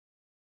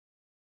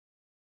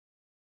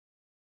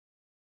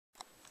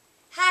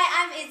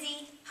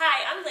Izzy.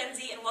 Hi, I'm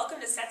Lindsay, and welcome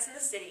to Sets in the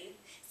City.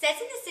 Sets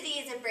in the City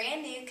is a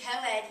brand new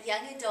co-ed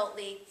young adult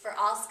league for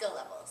all skill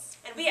levels.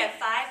 And we have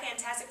 5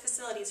 fantastic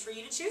facilities for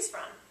you to choose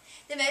from.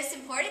 The most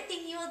important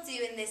thing you will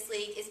do in this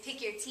league is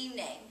pick your team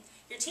name.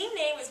 Your team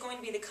name is going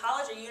to be the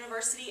college or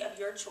university of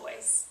your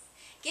choice.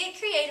 Get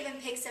creative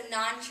and pick some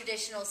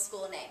non-traditional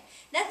school name.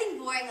 Nothing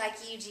boring like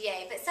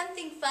UGA, but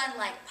something fun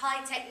like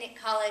Polytechnic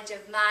College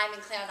of Mime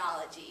and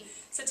Clownology.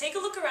 So take a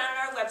look around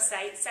at our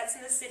website,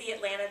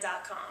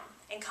 setsinthecityatlanta.com,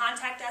 and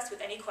contact us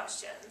with any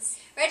questions.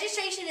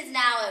 Registration is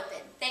now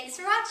open. Thanks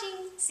for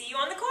watching. See you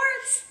on the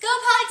courts! Go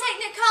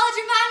Polytechnic College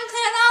of Mime and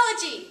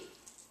Clownology!